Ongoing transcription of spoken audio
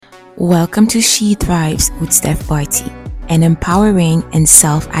Welcome to She Thrives with Stef Barti, an empowering and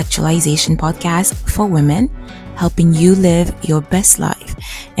self-actualization podcast for women, helping you live your best life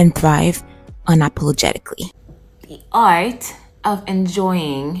and thrive unapologetically. The art of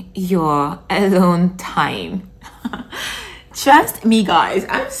enjoying your alone time. Trust me, guys,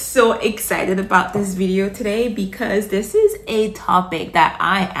 I'm so excited about this video today because this is a topic that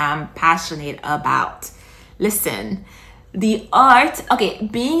I am passionate about. Listen, the art,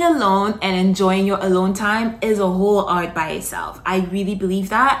 being alone and enjoying your alone time is a whole art by itself. I really believe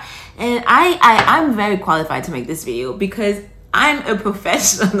that. And I'm very qualified to make this video because I'm a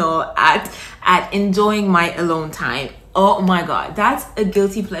professional at enjoying my alone time. Oh my God, that's a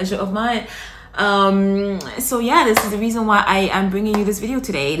guilty pleasure of mine. So yeah, this is the reason why I am bringing you this video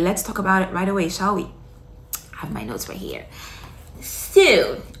today. Let's talk about it right away, shall we? I have my notes right here.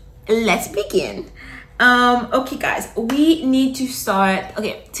 So let's begin. Okay guys, we need to start.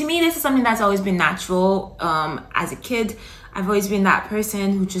 Okay, to me, this is something that's always been natural. As a kid, I've always been that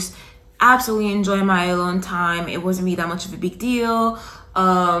person who just absolutely enjoy my alone time. It wasn't really that much of a big deal.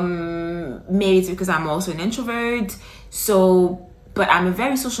 Maybe it's because I'm also an introvert. But I'm a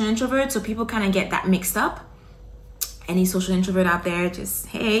very social introvert, so people kind of get that mixed up. Any social introvert out there, just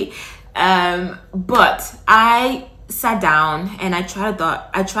hey. But I sat down and I try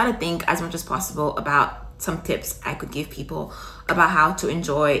to think as much as possible about some tips I could give people about how to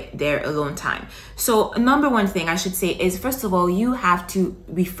enjoy their alone time. So number one thing I should say is, first of all, you have to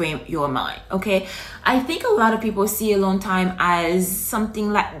reframe your mind. Okay, I think a lot of people see alone time as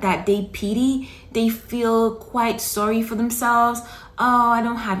something like that they pity. They feel quite sorry for themselves. Oh, I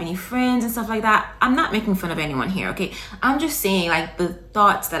don't have any friends and stuff like that. I'm not making fun of anyone here, okay? I'm just saying, like, the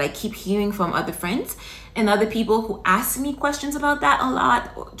thoughts that I keep hearing from other friends and other people who ask me questions about that a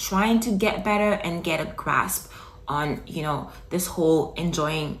lot, trying to get better and get a grasp on, this whole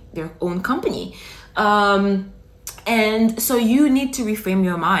enjoying their own company. And so you need to reframe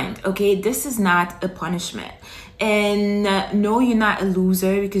your mind, okay? This is not a punishment. And no, you're not a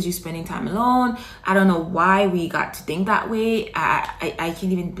loser because you're spending time alone. I don't know why we got to think that way. I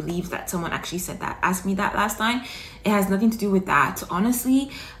can't even believe that someone actually asked me that last time. It has nothing to do with that, honestly.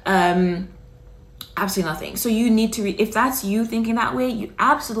 Absolutely nothing. So you need to, if that's you thinking that way, you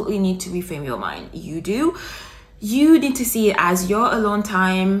absolutely need to reframe your mind. You need to see it as your alone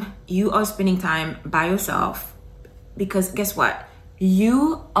time. You are spending time by yourself because guess what?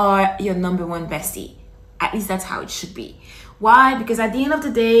 You are your number one bestie. At least that's how it should be. Why? Because at the end of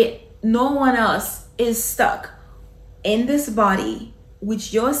the day, no one else is stuck in this body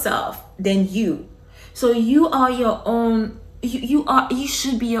with yourself than you. So you are your own, you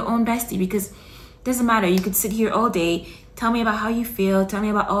should be your own bestie, because it doesn't matter. You could sit here all day, tell me about how you feel, tell me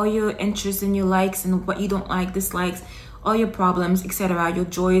about all your interests and your likes and what you don't like, dislikes, all your problems, etc., your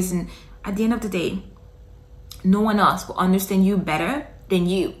joys. And at the end of the day, no one else will understand you better than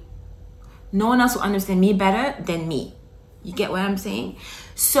you. No one else will understand me better than me. You get what I'm saying?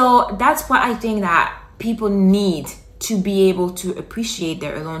 So that's why I think that people need to be able to appreciate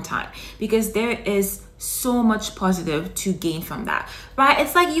their alone time, because there is so much positive to gain from that, right?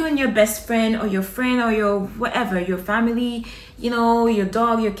 It's like you and your best friend or your whatever, your family, your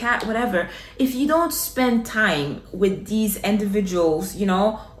dog, your cat, whatever. If you don't spend time with these individuals,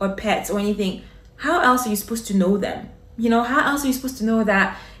 or pets or anything, how else are you supposed to know them? How else are you supposed to know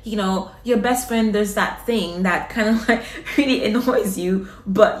that, your best friend does that thing that kind of like really annoys you,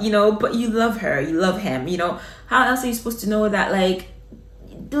 but you love her, you love him, how else are you supposed to know that, like,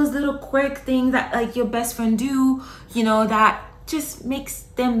 those little quirk things that, like, your best friend do, that just makes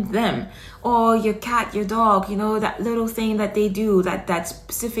them, or your cat, your dog, that little thing that they do, that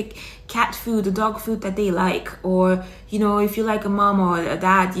specific cat food, the dog food that they like, or, if you like a mom or a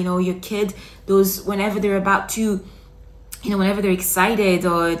dad, your kid, those, whenever they're about to, whenever they're excited,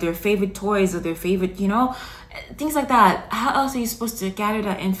 or their favorite toys, or their favorite, things like that. How else are you supposed to gather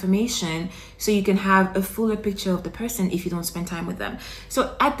that information so you can have a fuller picture of the person if you don't spend time with them?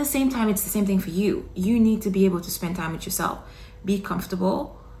 So at the same time, it's the same thing for you. You need to be able to spend time with yourself. Be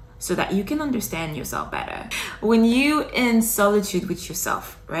comfortable so that you can understand yourself better. When you in solitude with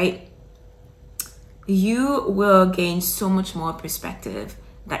yourself, right, you will gain so much more perspective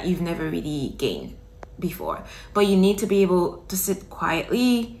that you've never really gained before. But you need to be able to sit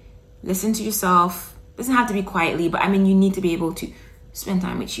quietly, listen to yourself. Doesn't have to be quietly, but you need to be able to spend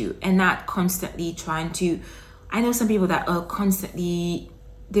time with you and not constantly trying to. I know some people that are constantly,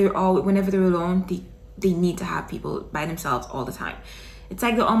 whenever they're alone, they need to have people by themselves all the time. It's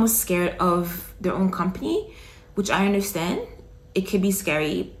like they're almost scared of their own company, which I understand. It could be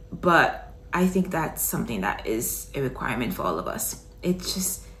scary, but I think that's something that is a requirement for all of us. It's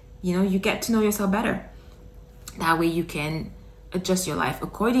just You get to know yourself better. That way you can adjust your life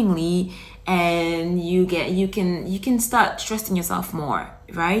accordingly, and you can start trusting yourself more,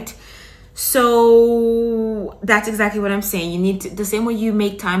 right? So that's exactly what I'm saying. You need to, the same way you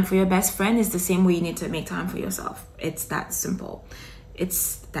make time for your best friend is the same way you need to make time for yourself. It's that simple.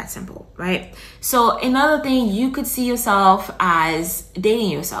 Right? So another thing, you could see yourself as dating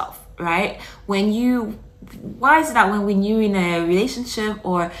yourself, right? Why is it that when you're in a relationship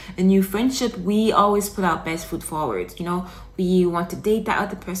or a new friendship, we always put our best foot forward? We want to date that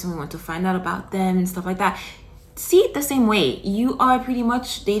other person, we want to find out about them and stuff like that. See it the same way. You are pretty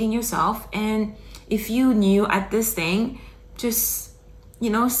much dating yourself, and if you new at this thing, just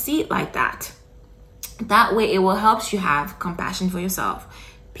see it like that. That way it will help you have compassion for yourself,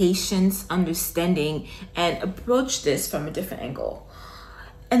 patience, understanding, and approach this from a different angle.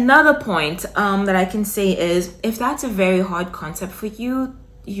 Another point that I can say is, if that's a very hard concept for you,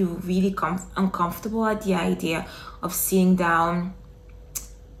 you're really uncomfortable at the idea of sitting down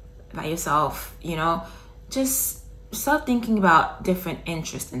by yourself, just start thinking about different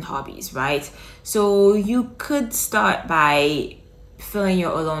interests and hobbies, right? So you could start by filling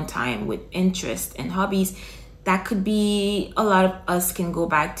your alone time with interests and hobbies. That could be, a lot of us can go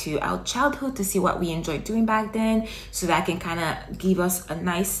back to our childhood to see what we enjoyed doing back then, so that can kind of give us a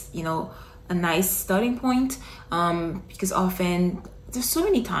nice starting point, because often there's so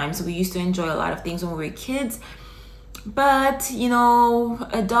many times we used to enjoy a lot of things when we were kids, but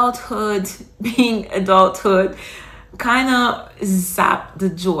adulthood kind of zap the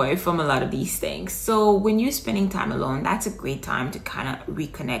joy from a lot of these things. So when you're spending time alone, that's a great time to kind of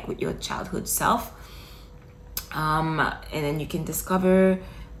reconnect with your childhood self. And then you can discover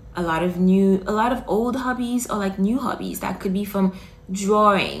a lot of old hobbies, or like new hobbies that could be from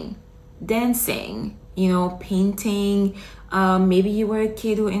drawing, dancing, painting. Maybe you were a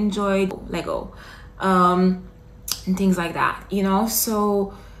kid who enjoyed Lego, and things like that,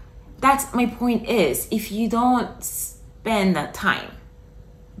 So that's my point is, if you don't spend that time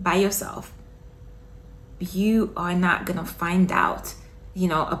by yourself, you are not gonna find out,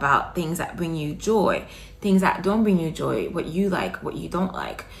 about things that bring you joy, things that don't bring you joy, what you like, what you don't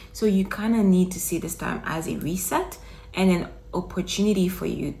like. So you kind of need to see this time as a reset and an opportunity for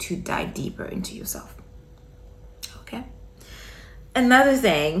you to dive deeper into yourself. Okay. Another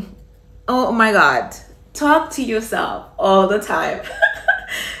thing, oh my God, talk to yourself all the time.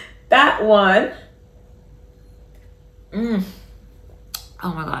 That one.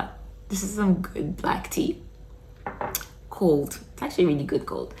 Oh my God, this is some good black tea. Cold. It's actually really good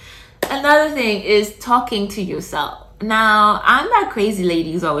cold. Another thing is talking to yourself. Now, I'm that crazy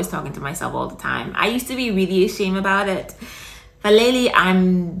lady who's always talking to myself all the time. I used to be really ashamed about it, but lately I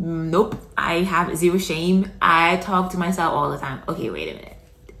have zero shame. I talk to myself all the time. Okay, wait a minute.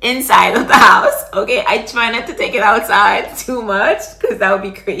 Inside of the house, okay? I try not to take it outside too much, because that would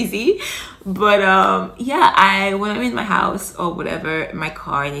be crazy. But when I'm in my house or whatever, my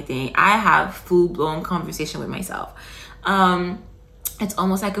car, anything, I have full-blown conversation with myself. It's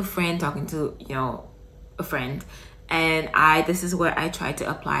almost like a friend talking to a friend, and this is where I try to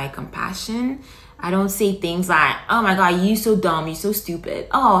apply compassion. I don't say things like, oh my God, you so dumb, you so stupid,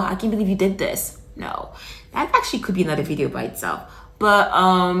 oh, I can't believe you did this. No, that actually could be another video by itself. But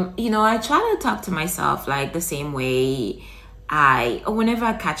I try to talk to myself like the same way whenever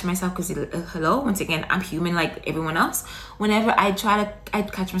I catch myself, because hello, once again, I'm human like everyone else. Whenever I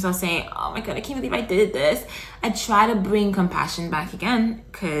catch myself saying, oh my God, I can't believe I did this, I try to bring compassion back again,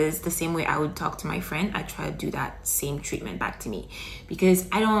 because the same way I would talk to my friend, I try to do that same treatment back to me, because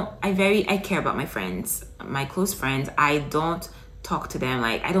I care about my friends, my close friends. I don't talk to them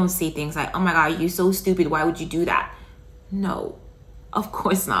like, I don't say things like, oh my God, you're so stupid, why would you do that? No, of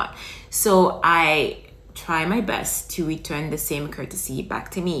course not. So I try my best to return the same courtesy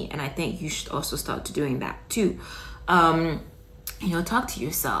back to me, and I think you should also start to doing that too. Talk to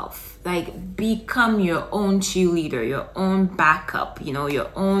yourself, like become your own cheerleader, your own backup, your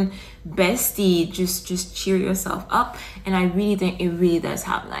own bestie. Just cheer yourself up, and I really think it really does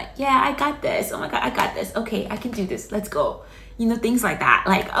help. Like, yeah, I got this. Oh my God, I got this. Okay, I can do this. Let's go. Things like that.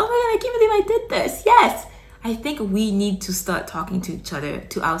 Like, oh my God, I can't believe I did this. Yes, I think we need to start talking to each other,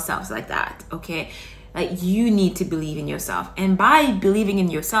 to ourselves like that. Okay. Like, you need to believe in yourself, and by believing in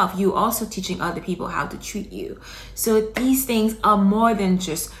yourself, you also teaching other people how to treat you. So these things are more than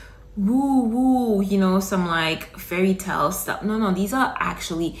just woo, some like fairy tale stuff. No, these are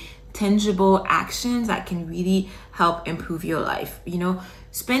actually tangible actions that can really help improve your life.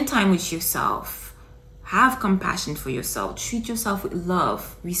 Spend time with yourself, have compassion for yourself, treat yourself with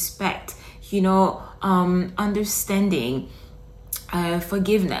love, respect, understanding.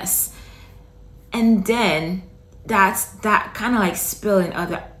 forgiveness. And then that kind of like spill in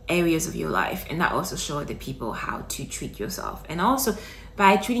other areas of your life, and that also show the people how to treat yourself. And also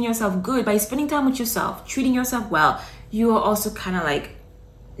by treating yourself good, by spending time with yourself, treating yourself well, you are also kind of like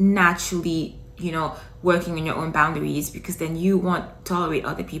naturally, you know, working on your own boundaries, because then you won't tolerate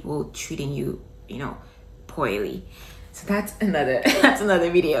other people treating you, you know, poorly. So that's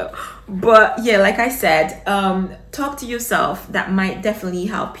another video. But yeah, like I said, talk to yourself. That might definitely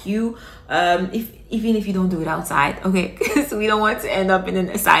help you, even if you don't do it outside, okay? Because we don't want to end up in an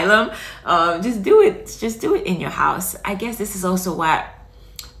asylum. Just do it in your house. I guess this is also what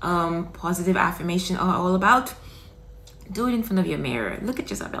positive affirmation are all about. Do it in front of your mirror. Look at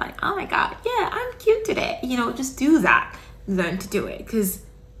yourself, be like, oh my god, yeah, I'm cute today. You know, just do that. Learn to do it, because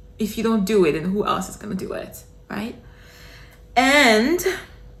if you don't do it, then who else is gonna do it, right? And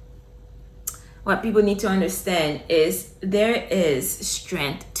what people need to understand is there is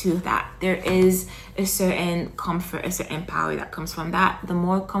strength to that. There is a certain comfort, a certain power that comes from that. The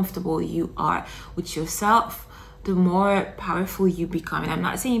more comfortable you are with yourself, the more powerful you become. And I'm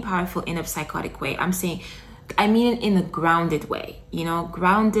not saying powerful in a psychotic way. I mean it in a grounded way. You know,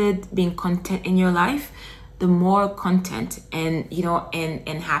 grounded, being content in your life. The more content and, you know, and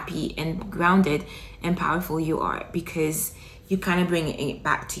happy and grounded and powerful you are, because you kind of bring it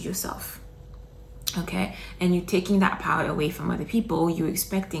back to yourself, okay? And you're taking that power away from other people. You're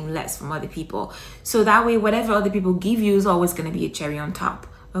expecting less from other people. So that way, whatever other people give you is always going to be a cherry on top,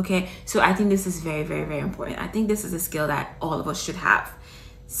 okay? So I think this is very, very, very important. I think this is a skill that all of us should have.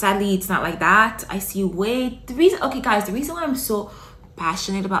 Sadly, it's not like that. I see the reason why I'm so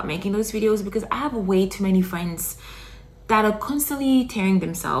passionate about making those videos is because I have way too many friends that are constantly tearing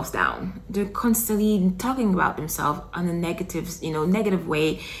themselves down. They're constantly talking about themselves on a negative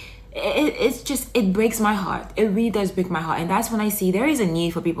way. It breaks my heart. It really does break my heart. And that's when I see there is a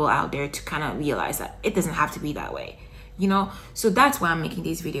need for people out there to kind of realize that it doesn't have to be that way, you know? So that's why I'm making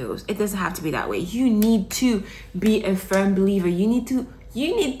these videos. It doesn't have to be that way. You need to be a firm believer. You need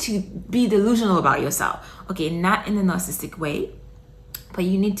to be delusional about yourself. Okay, not in a narcissistic way, but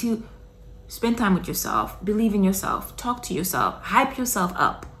you need to spend time with yourself, believe in yourself, talk to yourself, hype yourself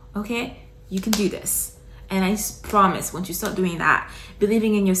up, okay? You can do this. And I promise, once you start doing that,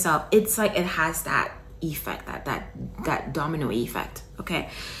 believing in yourself, it's like it has that effect, that domino effect, okay?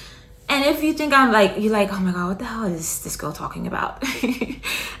 And if you think you're like, oh my God, what the hell is this girl talking about?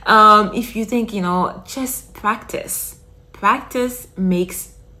 If you think, you know, just practice. Practice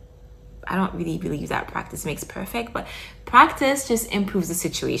makes, I don't really believe that practice makes perfect, but practice just improves the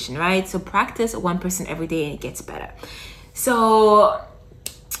situation, right? So practice 1% every day and it gets better. So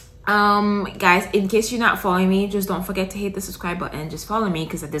guys, in case you're not following me, just don't forget to hit the subscribe button. Just follow me,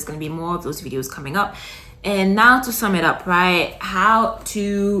 because there's going to be more of those videos coming up. And now to sum it up, right? How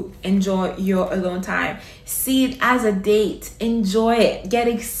to enjoy your alone time. See it as a date. Enjoy it. Get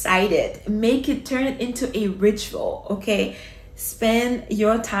excited. turn it into a ritual, okay? Spend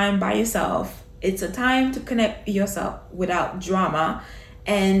your time by yourself. It's a time to connect yourself without drama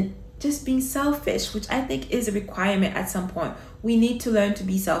and just being selfish, which I think is a requirement at some point. We need to learn to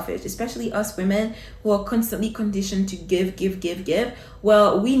be selfish, especially us women who are constantly conditioned to give.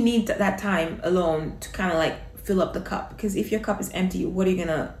 Well, we need that time alone to kind of like fill up the cup, because if your cup is empty,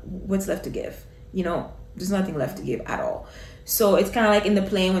 what's left to give? You know, there's nothing left to give at all. So it's kind of like in the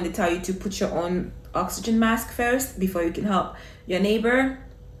plane when they tell you to put your own oxygen mask first before you can help your neighbor.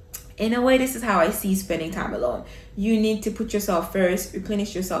 In a way, this is how I see spending time alone. You need to put yourself first,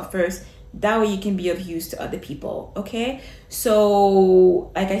 replenish yourself first. That way you can be of use to other people, okay?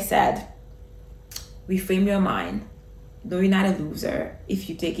 So, like I said, reframe your mind. No, you're not a loser if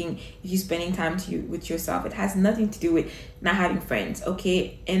you're spending time with yourself. It has nothing to do with not having friends,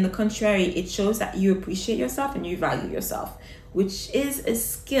 okay? In the contrary, it shows that you appreciate yourself and you value yourself, which is a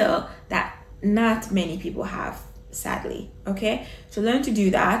skill that not many people have, sadly, okay? So learn to do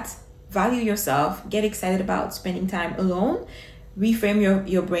that. Value yourself. Get excited about spending time alone. Reframe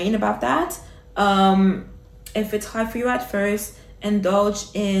your brain about that. If it's hard for you at first, indulge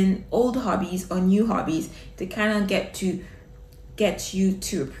in old hobbies or new hobbies to kind of get you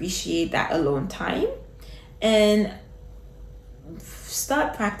to appreciate that alone time, and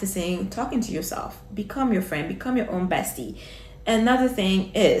start practicing talking to yourself. Become your friend, become your own bestie. Another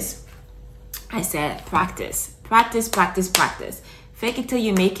thing is, I said practice. Fake it till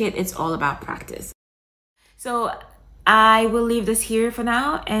you make it. It's all about practice. So I will leave this here for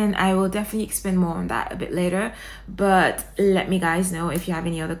now, and I will definitely expand more on that a bit later. But let me guys know if you have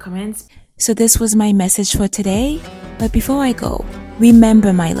any other comments. So this was my message for today. But before I go,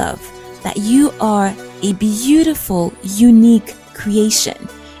 remember, my love, that you are a beautiful, unique creation,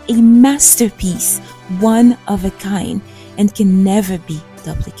 a masterpiece, one of a kind, and can never be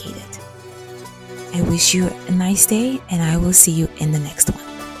duplicated. I wish you a nice day, and I will see you in the next one.